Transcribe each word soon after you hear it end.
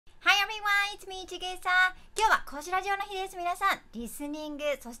everyone, it's me, ちぐさ。今日は講師ラジオの日です。皆さん、リスニング、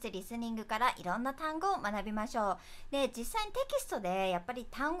そしてリスニングからいろんな単語を学びましょう。で、実際にテキストでやっぱり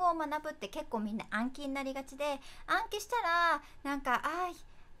単語を学ぶって結構みんな暗記になりがちで、暗記したら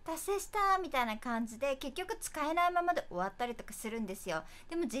達成したみたいな感じで結局使えないままで終わったりとかするんですよ。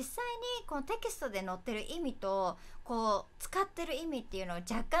でも実際にこのテキストで載ってる意味と使ってる意味っていうのが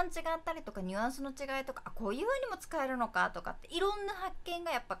若干違ったりとか、ニュアンスの違いとか、こういう風にも使えるのかとかっていろんな発見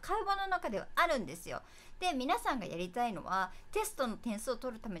がやっぱ会話の中ではあるんですよ。で、皆さんがやりたいのはテストの点数を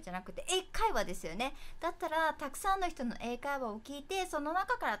取るためじゃなくて英会話ですよね。だったらたくさんの人の英会話を聞いて、その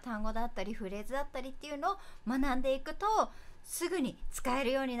中から単語だったりフレーズだったりっていうのを学んでいくとすぐに使え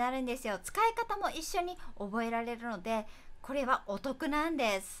るようになるんですよ。使い方も一緒に覚えられるので、これはお得なん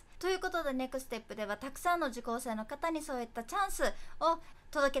です。ということでNextepではたくさんの受講生の方にそういったチャンスを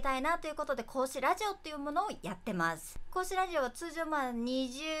届けたいなということで、講師ラジオっていうものをやってます。講師ラジオは通常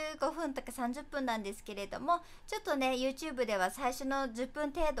25分とか30分なんですけれども、ちょっとね YouTube では最初の10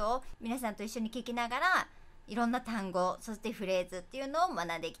分程度を皆さんと一緒に聞きながら、いろんな単語、そしてフレーズっていうのを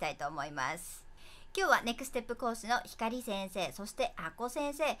学んでいきたいと思います。今日はNextep講師の光先生、そしてあこ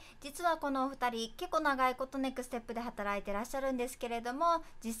先生、実はこのお二人結構長いことNextepで働いてらっしゃるんですけれども、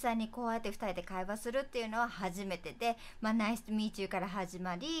実際にこうやって2人で会話するっていうのは初めてで、Nice to meet you から始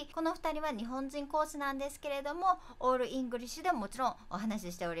まり、この2人は日本人講師なんですけれども、オールイングリッシュでもちろんお話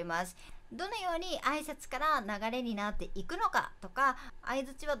ししております。どのように挨拶から流れになっていくのかとか、相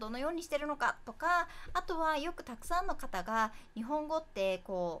槌はどのようにしてるのかとか、あとはよくたくさんの方が日本語って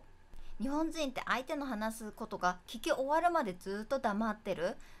日本人って相手の話すことが聞き終わるまでずっと黙ってる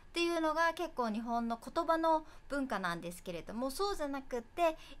っていうのが結構日本の言葉の文化なんですけれども、そうじゃなくっ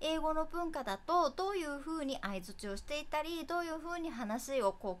て英語の文化だとどういう風に相槌をしていたり、どういう風に話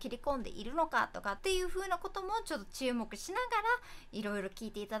を切り込んでいるのかとかっていう風なこともちょっと注目しながらいろいろ聞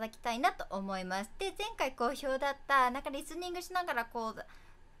いていただきたいなと思います。で、前回好評だったリスニングしながら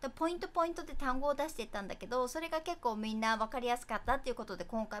ポイントで単語を出していったんだけど、それが結構みんな分かりやすかったっていうことで、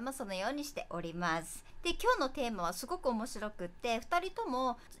今回もそのようにしております。で、今日のテーマはすごく面白くって、2人と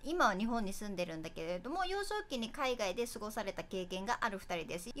も今は日本に住んでるんだけれども、幼少期に海外で過ごされた経験がある2人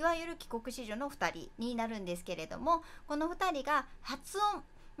です。いわゆる帰国子女の2人になるんですけれども、この2人が発音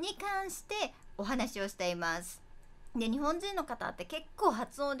に関してお話をしています。で、日本人の方って結構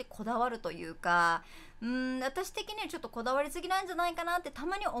発音でこだわるというか、私的にはちょっとこだわりすぎなんじゃないかなってた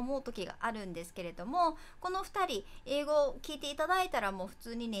まに思う時があるんですけれども、この2人英語を聞いていただいたらもう普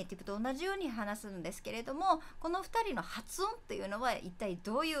通にネイティブと同じように話すんですけれども、この2人の発音っていうのは一体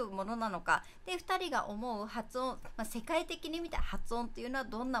どういうものなのか、で2人が思う発音、世界的に見た発音っていうのは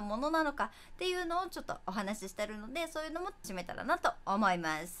どんなものなのかっていうのをちょっとお話ししてるので、そういうのも締めたらなと思い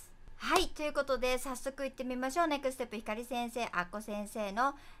ます。はい、ということで早速行ってみましょう。Nextep光先生、あこ先生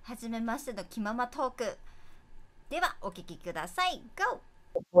の初めましての気ままトークではお聞きください。 GO!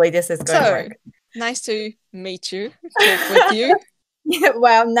 Hopefully this is going to work. Nice to meet you, talk with you. Yeah,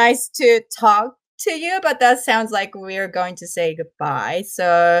 well, nice to talk to you, but that sounds like we're going to say goodbye.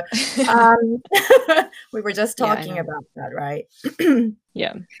 So we were just talking about that, right?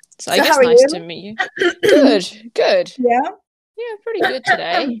 Yeah. So I guess nice to meet you. Good. Yeah, pretty good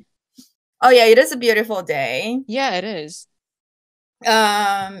today. Oh yeah, it is a beautiful day. Yeah, it is.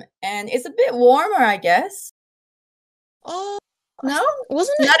 And it's a bit warmer, I guess. Oh, no?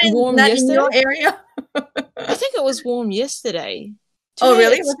 Wasn't it warm yesterday? Not in your area? I think it was warm yesterday. Today,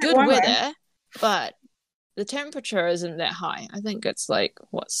 really? It's good weather, but the temperature isn't that high. I think it's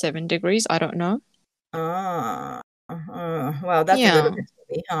 7 degrees? I don't know. Well, that's a little bit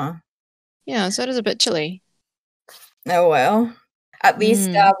chilly, huh? Yeah, so it is a bit chilly. Oh well. At least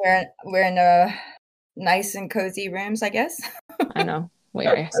we're in a nice and cozy rooms, I guess. I know.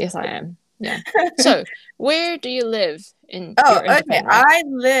 Yes, I am. Yeah. So, where do you live in? Okay. I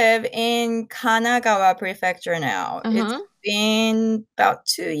live in Kanagawa Prefecture now. It's been about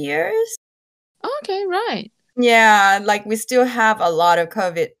 2 years. Okay, right. Yeah, we still have a lot of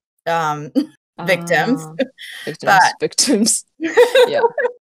COVID victims. Victims. Yeah.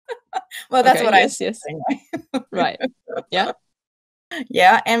 Well, that's what yes. Anyway. Right. Yeah.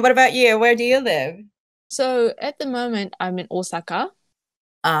 Yeah. And what about you? Where do you live? So at the moment, I'm in Osaka.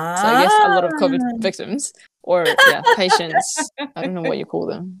 So I guess a lot of COVID victims or patients. I don't know what you call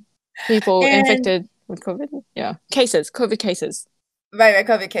them. People infected with COVID. Yeah. COVID cases. Right.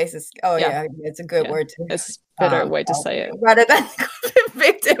 COVID cases. Oh, yeah. It's a good word too. It's a better way to say it. Rather than COVID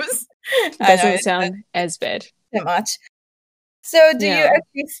victims. Doesn't sound as bad. Too much. So do you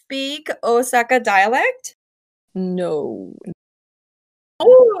actually speak Osaka dialect? No.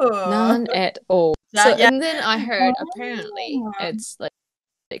 Oh. None at all. And then I heard apparently it's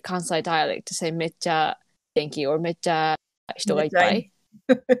Kansai dialect to say めっちゃ元気 or めっちゃ人がいっぱい.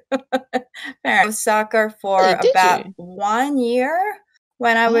 I was soccer for about 1 year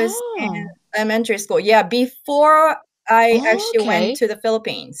when I was in elementary school. Yeah, before I actually went to the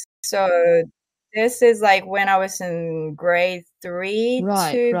Philippines. So this is like when I was in grade 3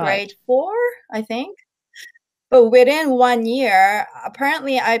 to grade 4, I think. But within 1 year,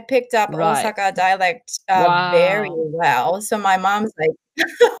 apparently I picked up Osaka dialect very well. So my mom's like,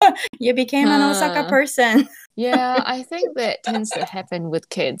 you became an Osaka person. Yeah, I think that tends to happen with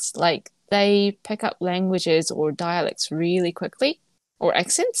kids. Like they pick up languages or dialects really quickly or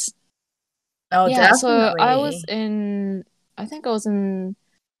accents. Oh, yeah, definitely. So I think I was in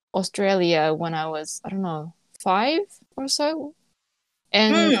Australia when I was, I don't know, 5 or so.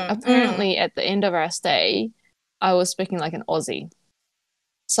 And apparently at the end of our stay, I was speaking like an Aussie.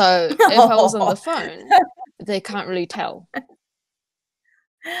 So if I was on the phone, they can't really tell.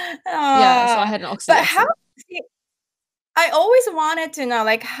 Yeah, so I had an Aussie But accent. I always wanted to know,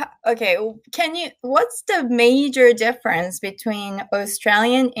 like, what's the major difference between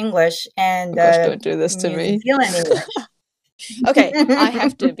Australian English and Gosh, don't do this to New me. Zealand English? Okay, I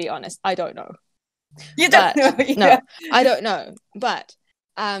have to be honest. I don't know. You don't know? No, I don't know. But,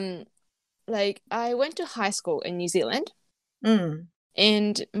 like, I went to high school in New Zealand,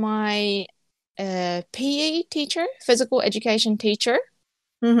 and my PE teacher, physical education teacher,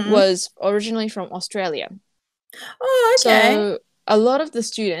 was originally from Australia. Oh, okay. So a lot of the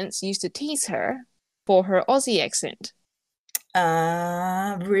students used to tease her for her Aussie accent.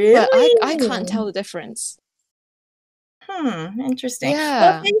 Really? But I can't tell the difference. Interesting.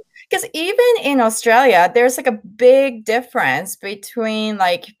 Yeah. Because even in Australia, there's like a big difference between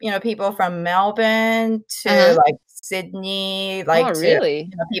like, people from Melbourne to like Sydney, like really?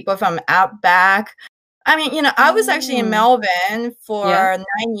 to people from Outback. I mean, I was actually in Melbourne for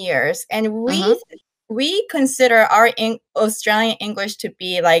 9 years, and we consider our Australian English to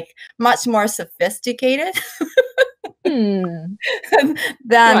be like much more sophisticated than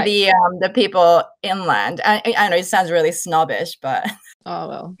the people inland. I know it sounds really snobbish, but oh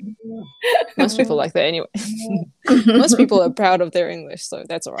well, most people like that anyway. Most people are proud of their English, so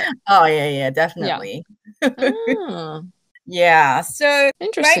that's all right. Oh yeah, definitely. Yeah. So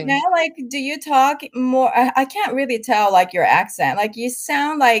right now, like, do you talk more? I can't really tell like your accent. Like you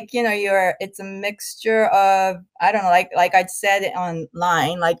sound like, it's a mixture of, I don't know, like I said it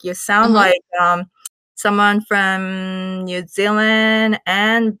online, like you sound like someone from New Zealand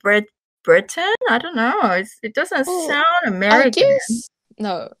and Britain. I don't know. It doesn't sound American. I guess,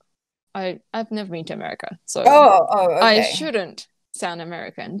 no, I've never been to America, so okay. I shouldn't sound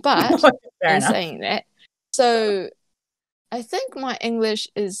American. But in saying that, so I think my English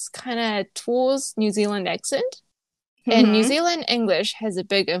is kind of towards New Zealand accent, and New Zealand English has a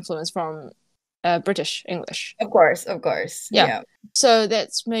big influence from British English. Of course. Yeah. So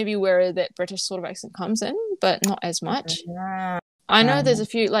that's maybe where that British sort of accent comes in, but not as much. I know there's a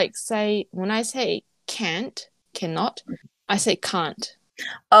few, like, say, when I say cannot, I say can't.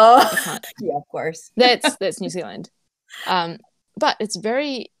 Oh, I can't. Yeah, of course. That's New Zealand. But it's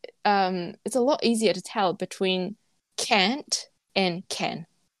very, it's a lot easier to tell between can't and can,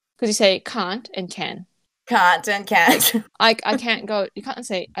 because you say can't and can. Can't and can't. I can't go. You don't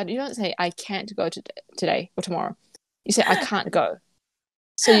say I can't go today or tomorrow. You say I can't go.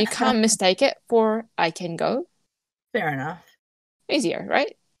 So you can't mistake it for I can go. Fair enough. Easier,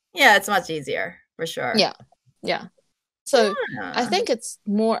 right? Yeah, it's much easier for sure. Yeah. So I think it's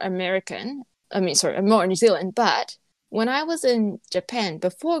more American. More New Zealand. But when I was in Japan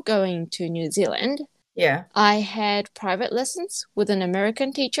before going to New Zealand, I had private lessons with an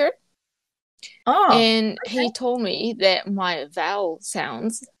American teacher. And he told me that my vowel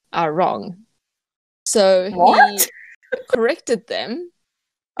sounds are wrong. So he corrected them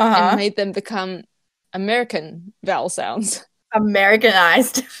and made them become American vowel sounds.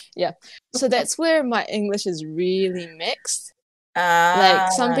 Americanized. Yeah. So that's where my English is really mixed.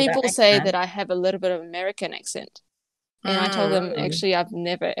 Like some people say that I have a little bit of American accent. And I told them, actually, I've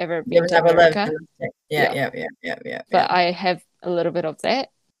never, ever been to America. Yeah. But I have a little bit of that.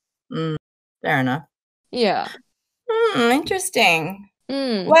 Fair enough. Yeah. Interesting.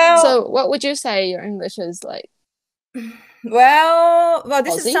 Well, so what would you say your English is like? Well,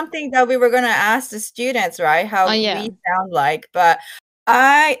 this Aussie? is something that we were going to ask the students, right? How we sound like. But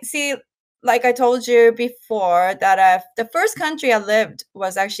I see, like I told you before, that the first country I lived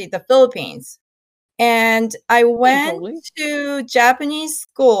was actually the Philippines. And I went to Japanese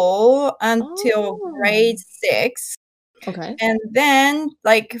school until grade 6. Okay. And then,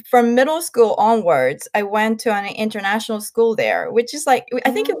 like, from middle school onwards, I went to an international school there, which is like, I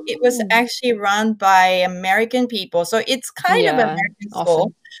think it was actually run by American people. So it's kind of American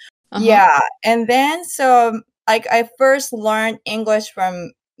school. Yeah. And then, so, like, I first learned English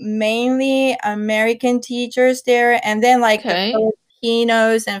from mainly American teachers there. And then, like, the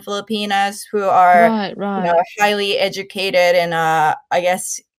Filipinos and Filipinas who are, you know, highly educated in, I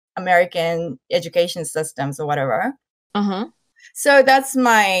guess, American education systems or whatever. So that's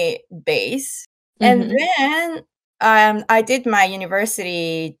my base. And then I did my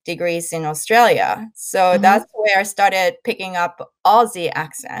university degrees in Australia. So that's where I started picking up Aussie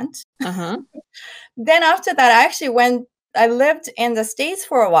accent. Then after that, I lived in the States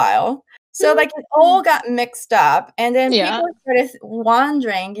for a while. So like it all got mixed up. And then people started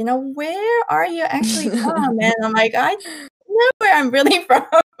wondering, you know, where are you actually from? And I'm like, I know where I'm really from.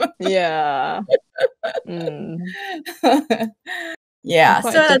 Yeah. Yeah,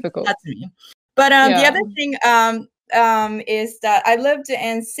 so that's me. But the other thing is that I lived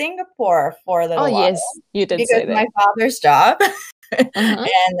in Singapore for a little while. Yes, you did say that. Because my father's job.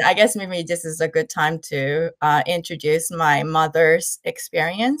 And I guess maybe this is a good time to introduce my mother's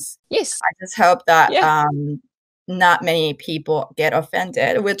experience. Yes. I just hope that not many people get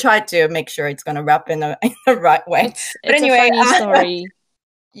offended. We'll try to make sure it's going to wrap in the right way. But anyway, a funny story.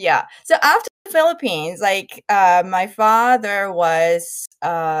 Yeah. So after the Philippines, like my father was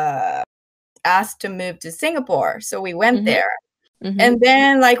asked to move to Singapore. So we went there. And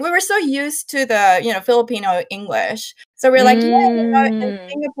then like we were so used to the, you know, Filipino English. So we're like, yeah, you know, in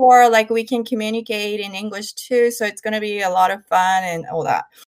Singapore, like we can communicate in English too. So it's going to be a lot of fun and all that.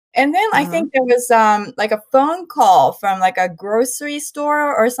 And then I think there was like a phone call from like a grocery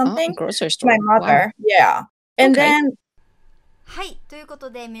store or something. Grocery store. My mother. Wow. Yeah. And thenはい、ということ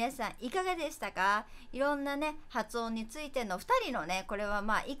で皆さんいかがでしたか？いろんなね発音についての2人のねこれは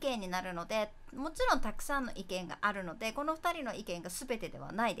まあ意見になるので、もちろんたくさんの意見があるのでこの2人の意見が全てで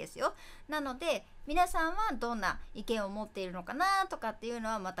はないですよ。なので皆さんはどんな意見を持っているのかなとかっていうの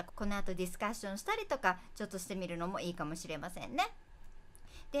はまたこの後ディスカッションしたりとかちょっとしてみるのもいいかもしれませんね。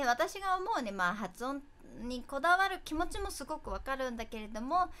で、私が思うね、まあ発音にこだわる気持ちもすごくわかるんだけれど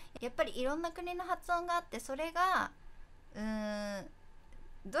も、やっぱりいろんな国の発音があってそれがど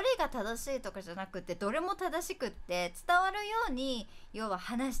れが正しいとかじゃなくてどれも正しくって伝わるように要は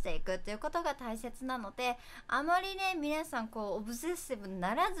話していくということが大切なので、あまりね皆さんこうオブセッシブに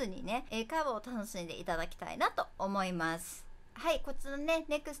ならずにね英会話を楽しんでいただきたいなと思います。はい、こちらね、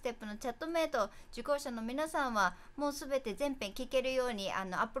Nextepのチャットメイト受講者の皆さんはもうすべて全編聞けるようにア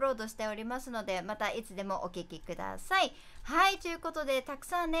ップロードしておりますので、またいつでもお聞きください。はい、ということでたく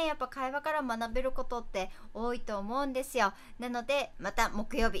さんねやっぱ会話から学べることって多いと思うんですよ。なのでまた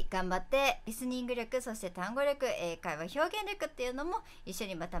木曜日頑張ってリスニング力、そして単語力、英会話表現力っていうのも一緒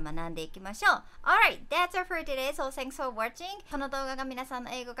にまた学んでいきましょう。 Alright, that's it for today. So thanks for watching. この動画が皆さん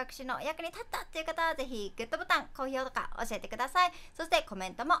の英語学習のお役に立ったっていう方はぜひグッドボタン、高評価教えてください。そしてコメ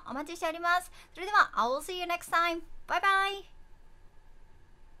ントもお待ちしております。それでは I will see you next time. Bye bye.